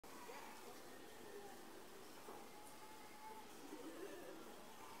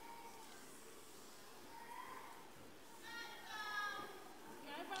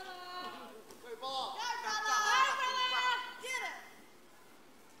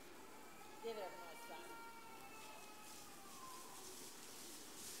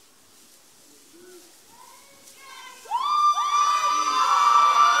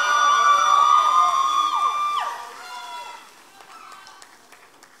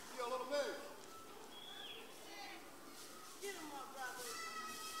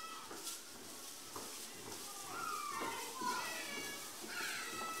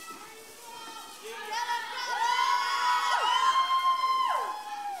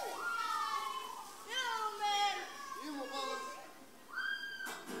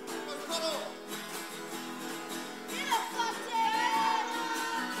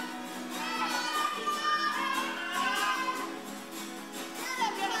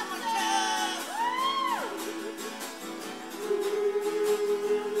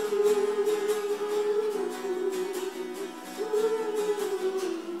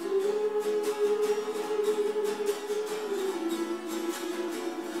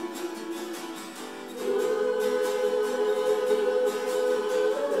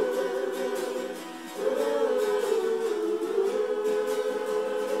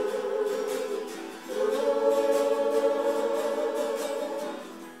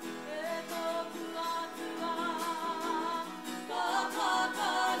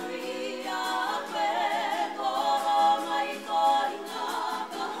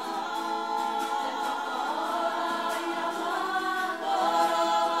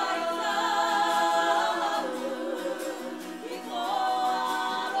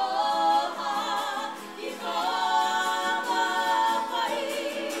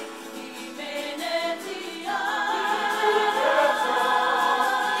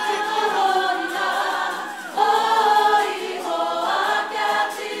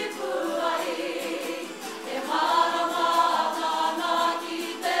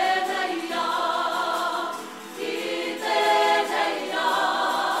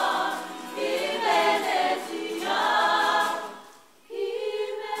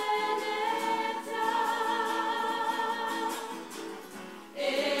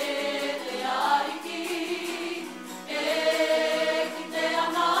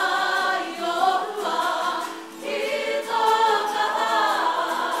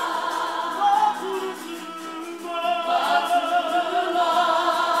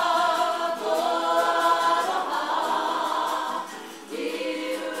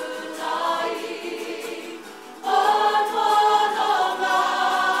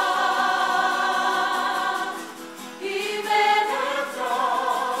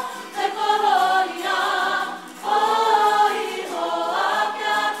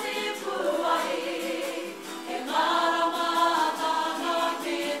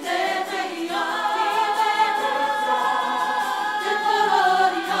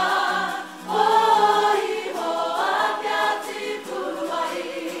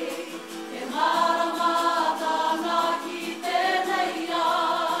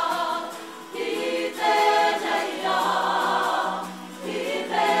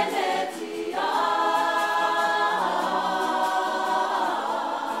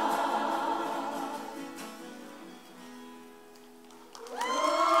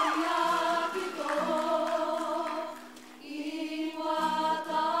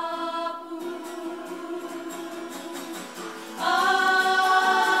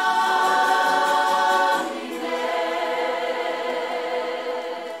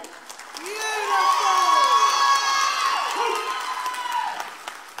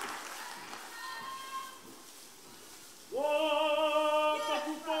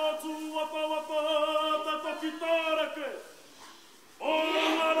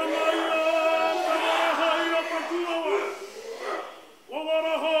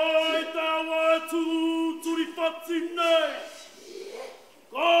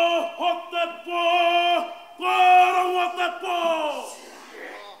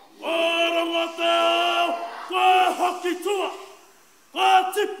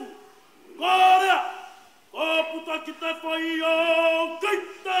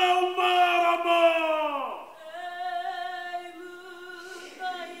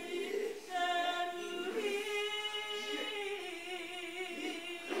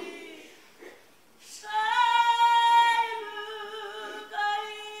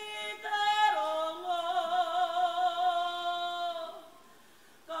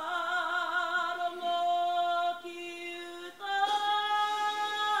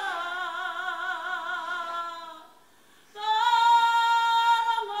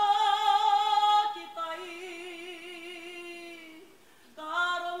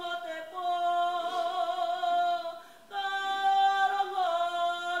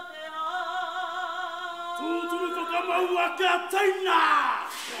wakateina.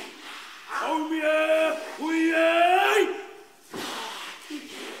 Omie, uye.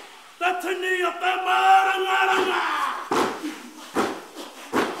 Tatani o te Marangaranga.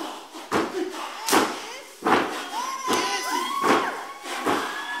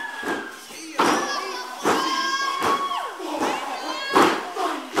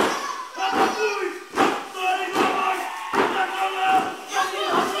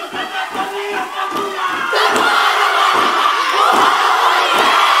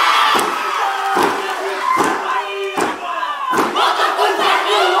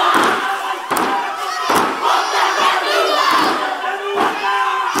 What the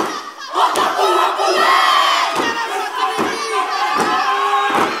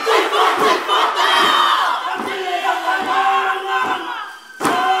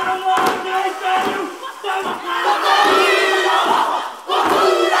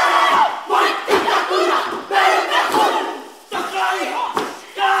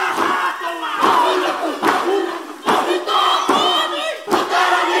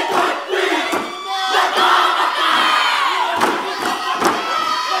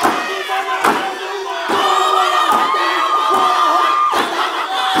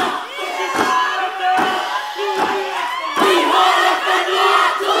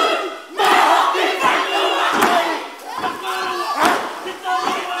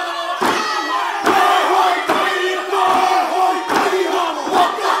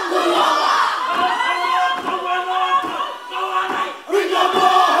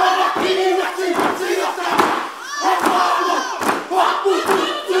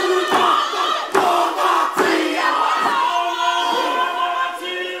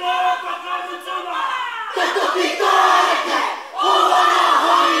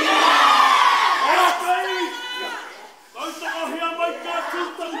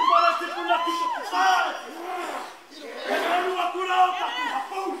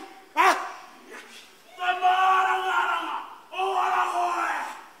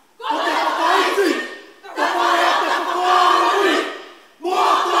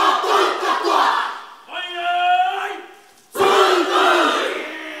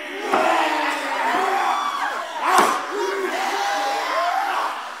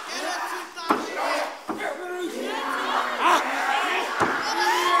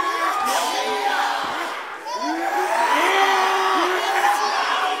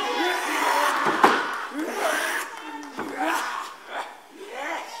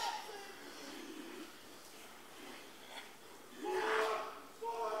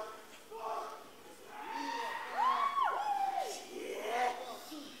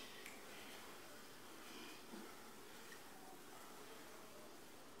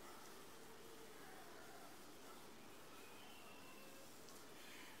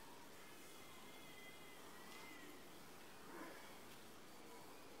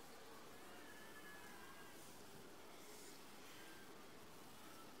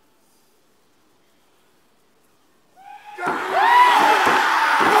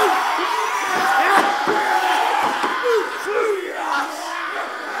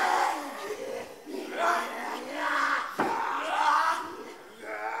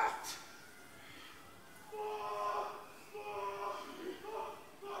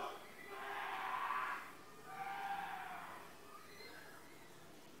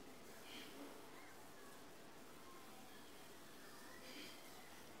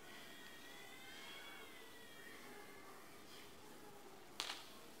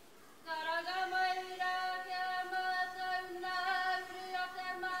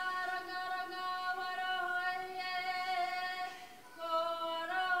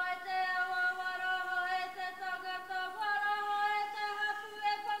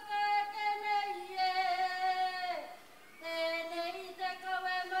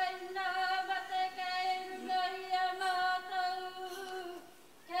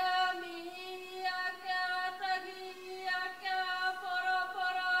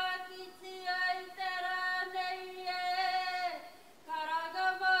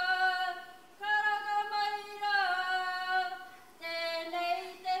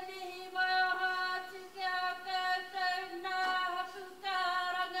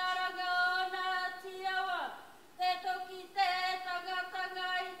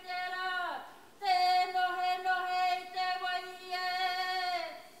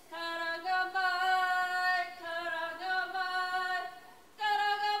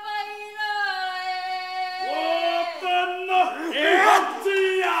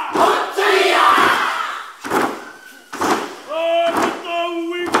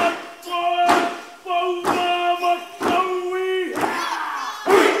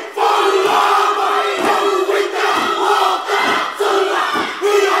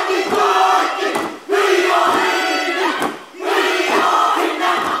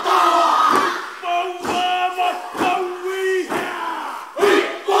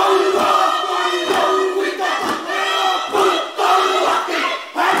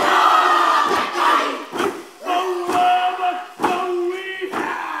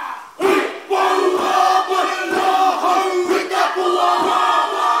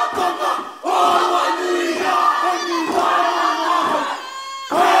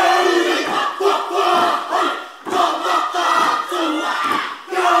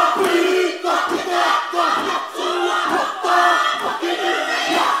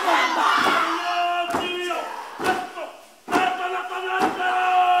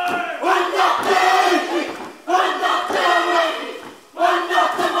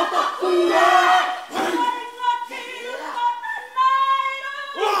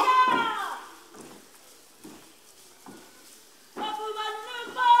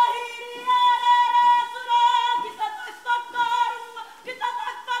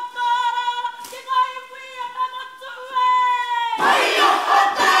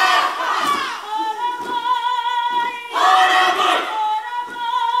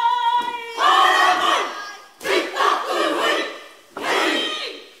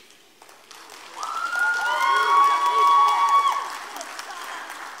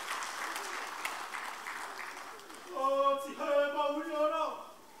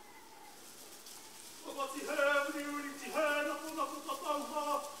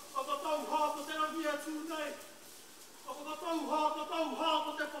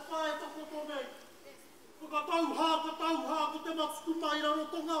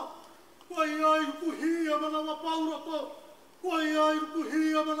Koe ai ruku hia manawa paurako. Koe ai ruku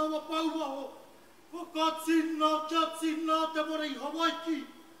hia manawa pauwaho. Ko ka tina te more i Hawaiki.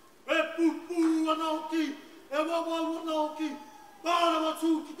 E pupu ana hoki. E wawau ana hoki. Pārawa tū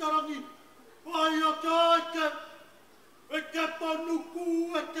ki tarangi. Pai a ke e ke panuku,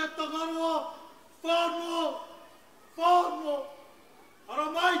 e ke tangaroa. Whānau. Ara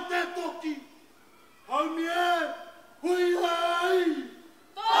mai te toki. Haumi e. Hui ei.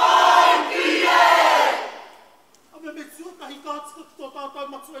 Tauki e! Ame me tuatahi kātika ki tō tātou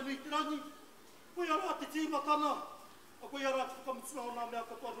matu e nui te rangi. Koe ara te tīmatana. A koe ara te whakamutina o nā mea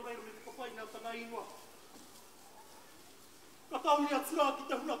katoa reiro me te kapai nā tana ingoa. Ka tauri atura ki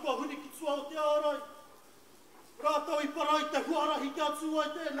te huna kua huni ki tua o te ārai. Rātau I parai te huarahi ki atua I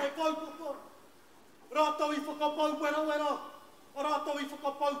tēnei kaupapa. Rātau I whakapau wera. Rātau I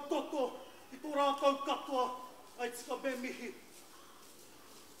whakapau toto I tō rātau katoa ai tika me mihi.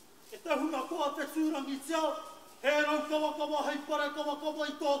 E te huna koa te tūrangi tia, he rau kawa hei pare kawa I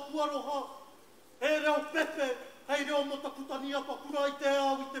tō kuaroha. He reo pepe, hei reo motakutani apa kura I te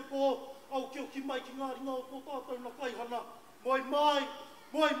au I te pō, au ki o ki mai ki ngā ringa o tō tātou na kaihana. Moi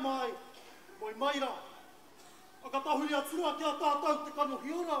mai ra. A ka tahuri atura ki a tātou te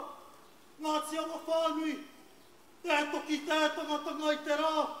kanohi ora. Ngā te awa whānui. Te toki te tangatanga I te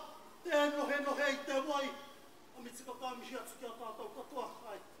rā. Te nohe I te wai. A mitika kāmihi atu ki a tātou katoa.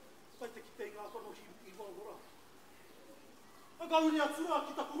 Ai, kai te ki te ngā kanohi I wāhora. A ka tahuri atura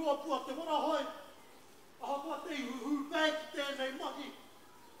ki ta kuroapua te Warahoe. A haka te ihuhu pē ki tēnei mahi.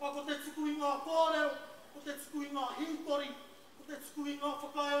 A ko te tuku I ngā kōrero. Ko te tuku I ngā hintori. Ko te tuku I ngā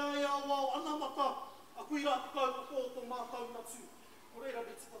whakaeai au au anamata. A kui rā te kaupapa o tō mātau natu. O reira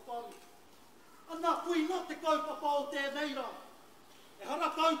me tika tāmi. Anā kui nā te kaupapa o tēnei rā. E hara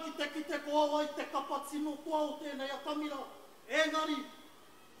kau ki te koa I te kapatino toa o tēnei a tamira. Engari,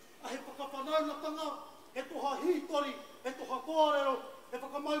 a he whakawhanaunatanga, he toha hitori, he toha kōrero, he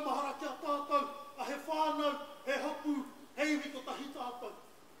whakamaumahara ki a tātou, a he whānau, he hapu, he iwi ko tahi tātou.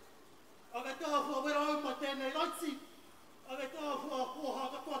 A gai te ahua wera au mai tēnei raiti, a gai te ahua poha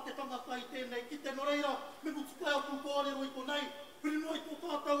katoa te tangata I tēnei ki te noreira, me mutu kai aku kōrero I konei, whirinoi tō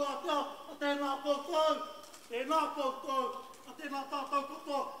tātou a tea, a tēnā koutou, a tēnā tātou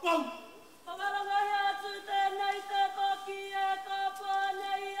katoa, kau! Whakarangahi atu tēnei te toki e ka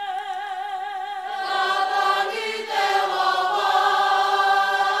pānei e. Tātangi te wawa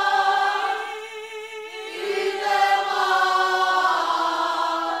I te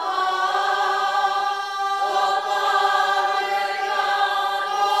o pare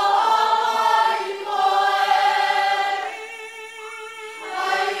katoa mai koe.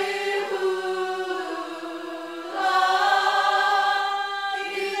 Ai hura I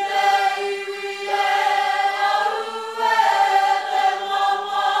te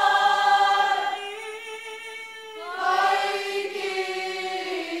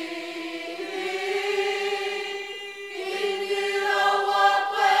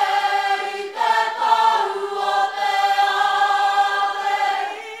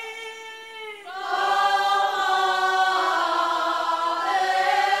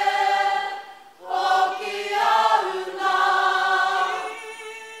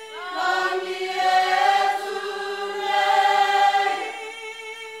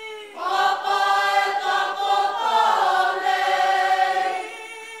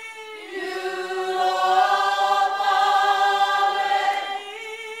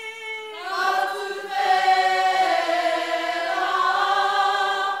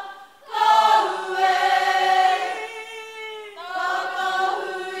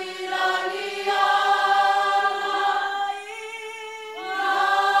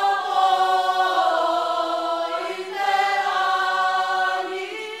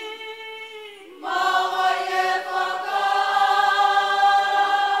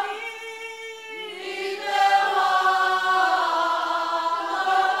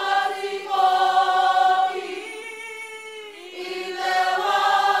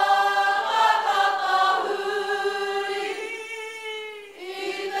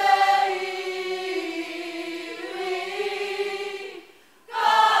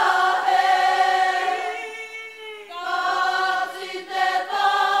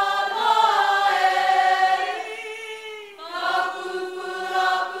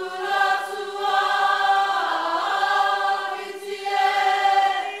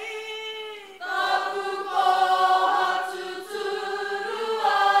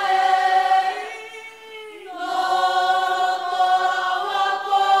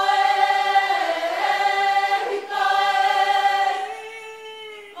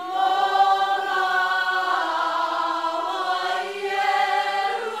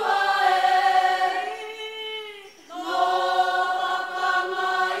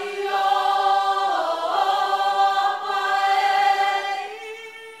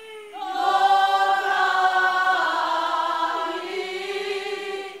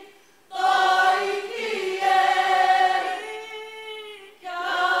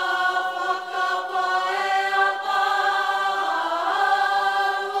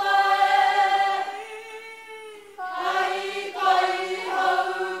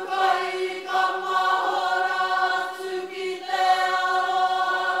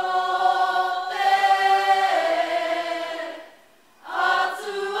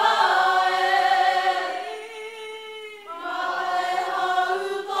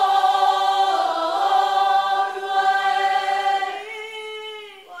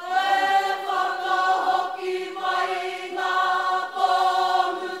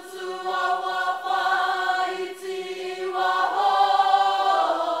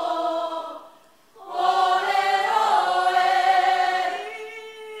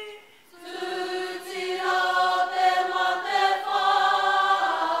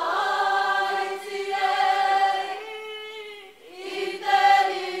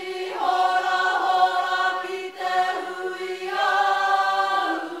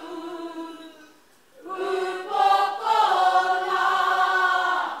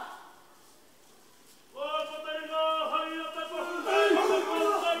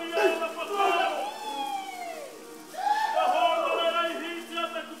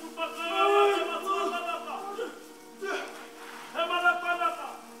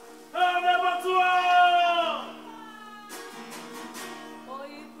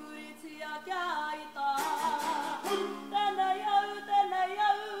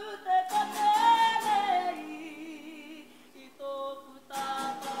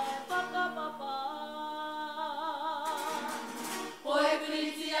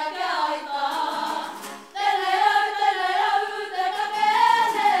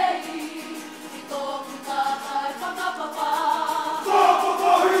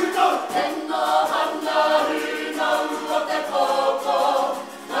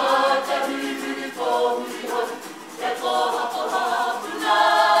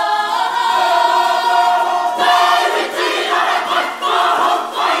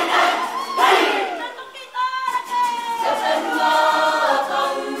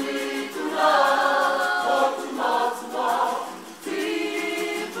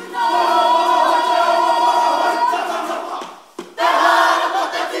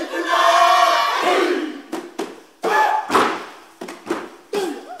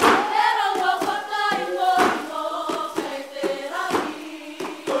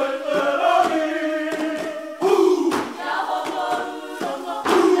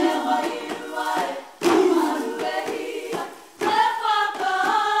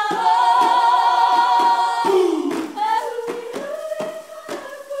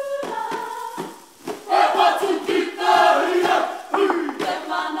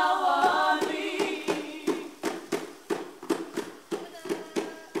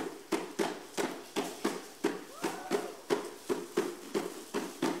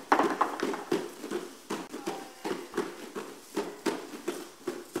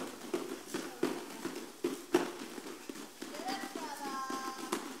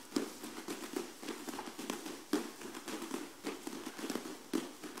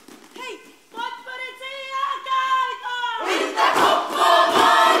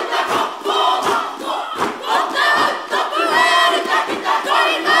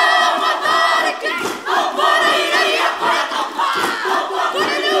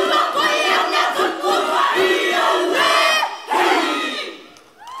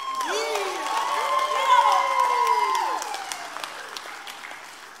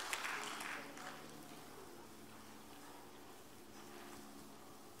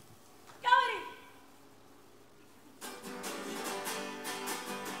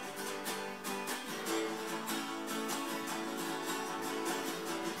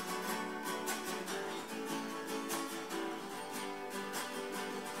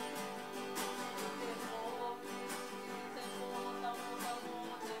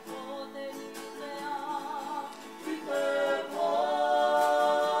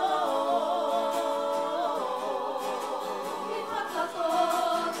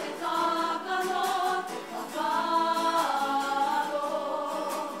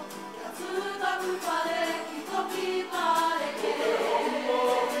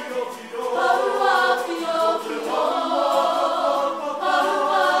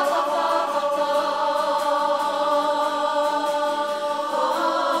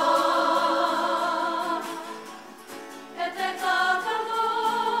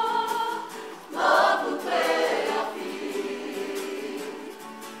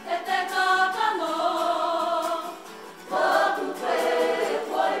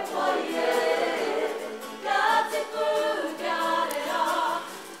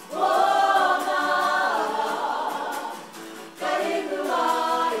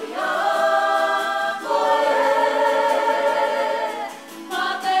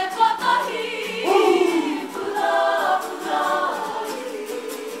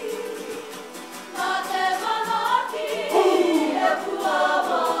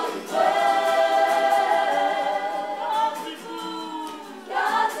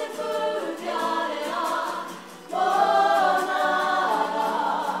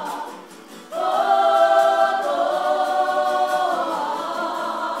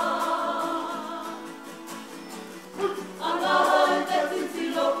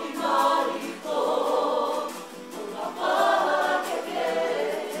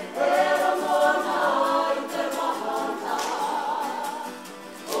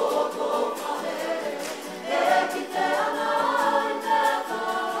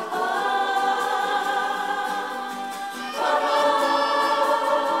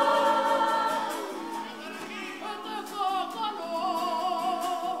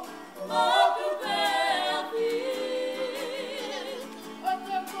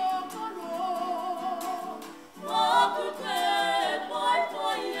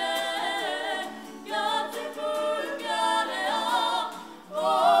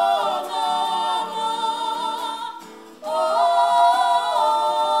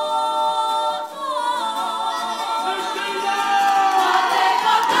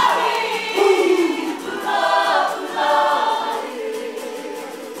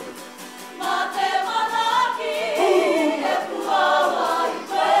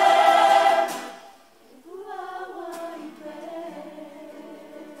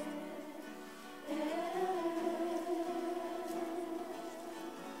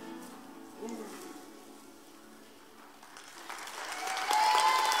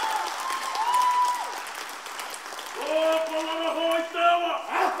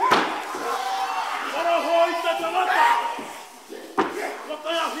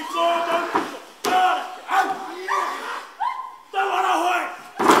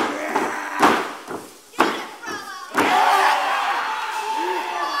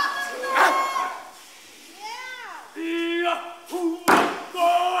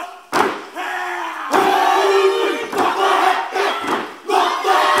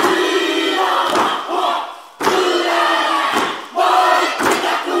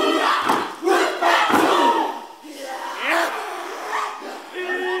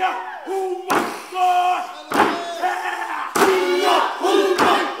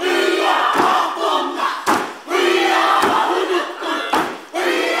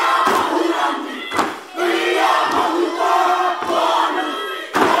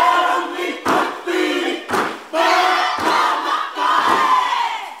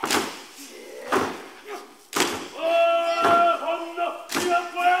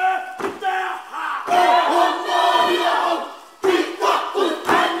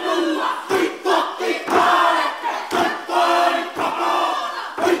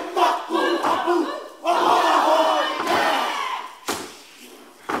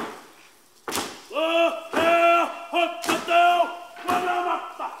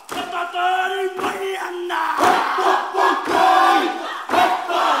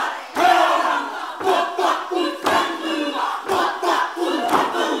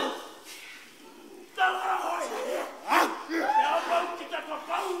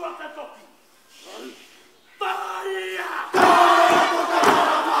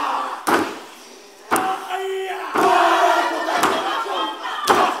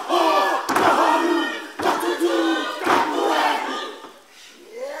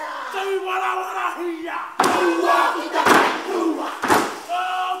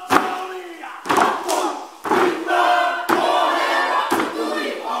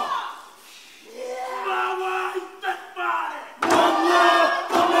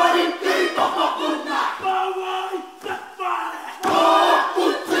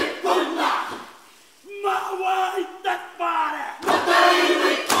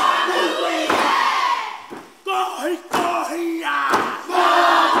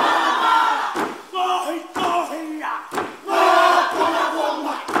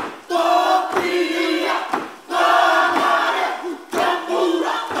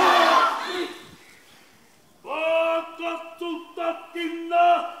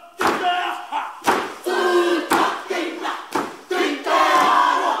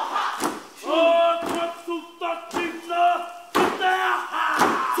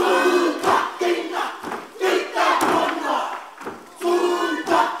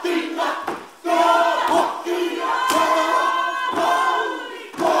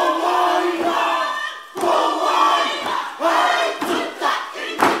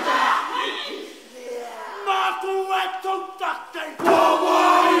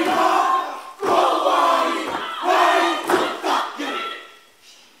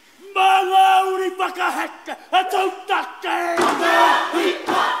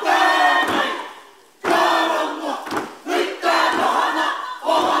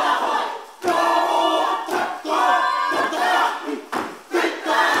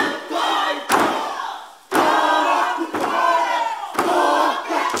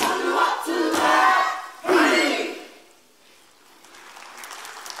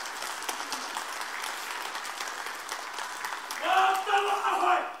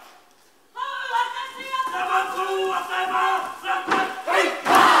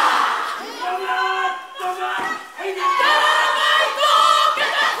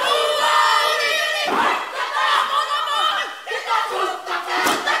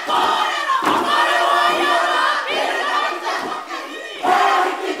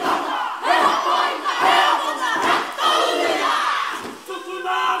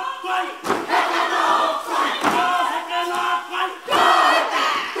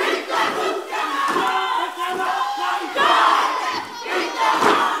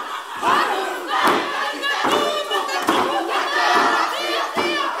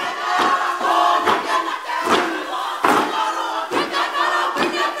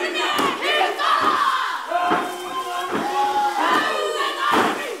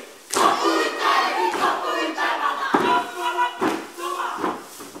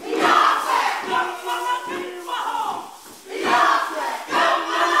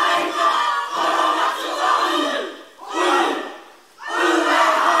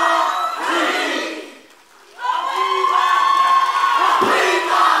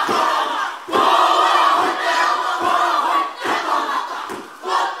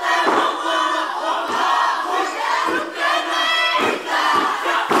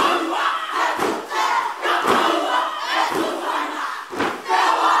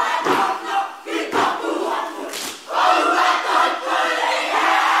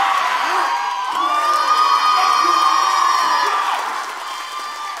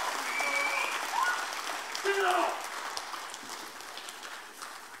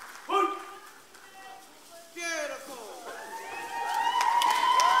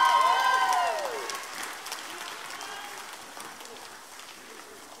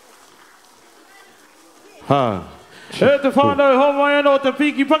Ha. E te whānau ho mai anō te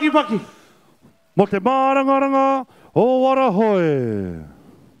piki paki paki. Mo te Marangaranga o Warahoe.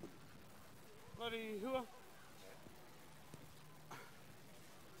 Bloody hua.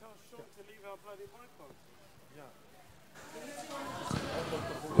 Tell Sean to leave our bloody mic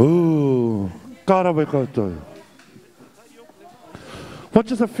on. Ooh, kārawe koutou. Well,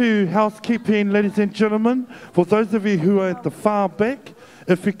 just a few housekeeping, ladies and gentlemen. For those of you who are at the far back,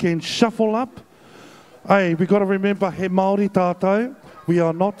 if we can shuffle up. Hey, we got to remember, he Māori tātou, we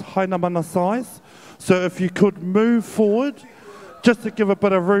are not hainamana size. So if you could move forward, just to give a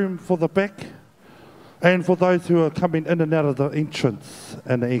bit of room for the back, and for those who are coming in and out of the entrance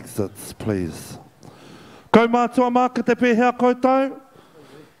and the exits, please. Ko mātua mā ka te pēhea koutou,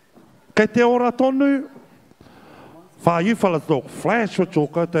 kei te ora tonu. You fellas look flash with your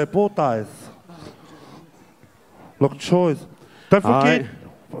koutou pōtais. Look choice. Don't forget,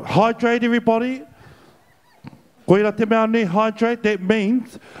 hydrate everybody. Koira te mea ne hydrate, that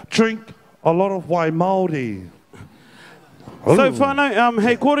means drink a lot of wai Māori. So whānau,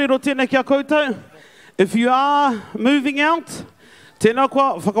 hei kōrero tēnei kia koutou. If you are moving out, tēnā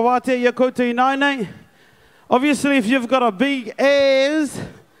kua whakawātea ia koutou I nainei. Obviously, if you've got a big as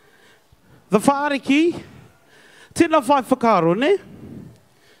the whāriki, tēnā whai whakaro, ne?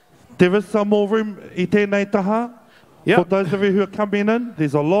 There is some more room I tēnei taha. Yep. For those of you who are coming in,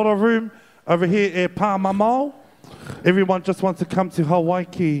 there's a lot of room over here at Pāmamau. Everyone just wants to come to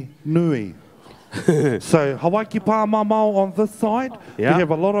Hawaii Nui. So Hawaii Pāmamau on this side, we have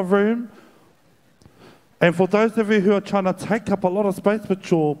a lot of room. And for those of you who are trying to take up a lot of space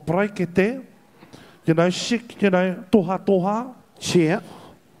with your praikete, you know, shik, you know, toha. Share.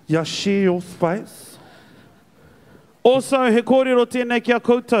 Yeah, share your space. Also, he kōrero tēnei kia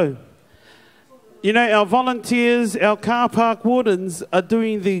koutou. You know, our volunteers, our car park wardens are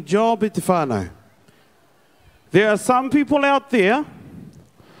doing the job at te whānau. There are some people out there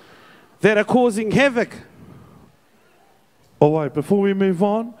that are causing havoc. All right, before we move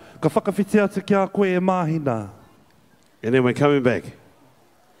on, ka whakawhiti atu ki a koe e māhina. And then we're coming back.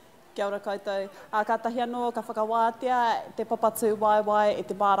 Kia ora koutou. Ka tahi anō, ka whakawātea te papatū waiwai e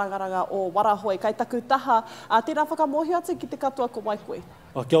te Marangaranga o Warahoe. Kai taku taha, tēnā whakamohi atu ki te katoa ko mai koe.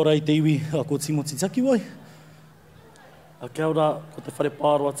 Kia ora I te iwi, ko Timoti Taki wai. Kia ora, ko te whare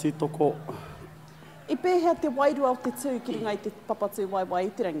pāroa tūtoko. I pēhea te wairua o te tū ki runga I te papatū waiwai I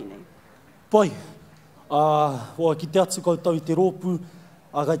te rangi nei? Pai, ki te atu koutou I te rōpū,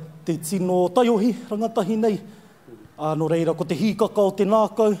 gai te tino taiohi rangatahi nei. No reira, ko te hīkaka o te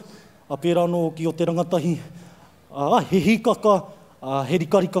nākau, pērā no ki o te rangatahi. He hīkaka, he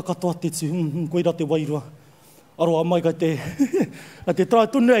rikarika katoa te tū, koira te wairua. Aroa mai kai te, te trai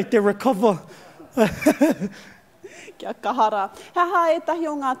tunu ai te recover. Kia kahara. Haha e tahi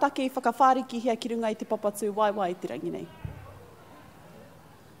o ngā take I whakawhāriki hea ki runga I te papatū waiwai I te rangi nei.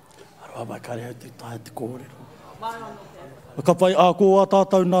 Aroa mai kare hau te tae te kōrero. Ka pai, ko a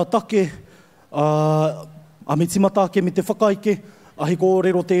tātou nā take, a me timatake me te whakaike, a he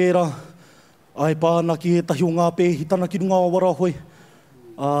kōrero te era, a he pāna ki he tahi o ngā pēhitana ki runga o Warahoe,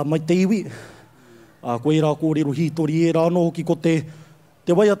 mai te iwi. Ko era kōrero hītori era anō hoki ko te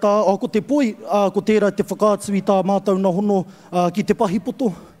waiata, ko te poi, ko tērā te whakaatu I tā mātou na hono ki te pahipoto.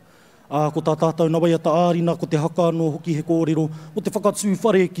 Ko tā tātou na waiata ārina, ko te haka anō hoki he kōrero, o te whakaatu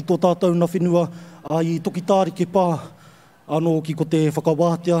whare ki tō tātou na whenua I toki tārike pā, anō hoki ko te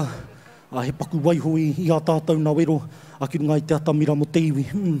whakawātea, he paku waihui I a tātou na wero, ki runga I te atamira mo te iwi.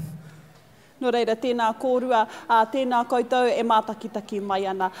 No reira, tēnā kōrua, tēnā koutou e mātakitaki mai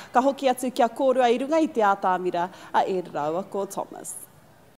ana. Ka hoki atu kia kōrua I runga I te ātāmira, e raua ko Thomas.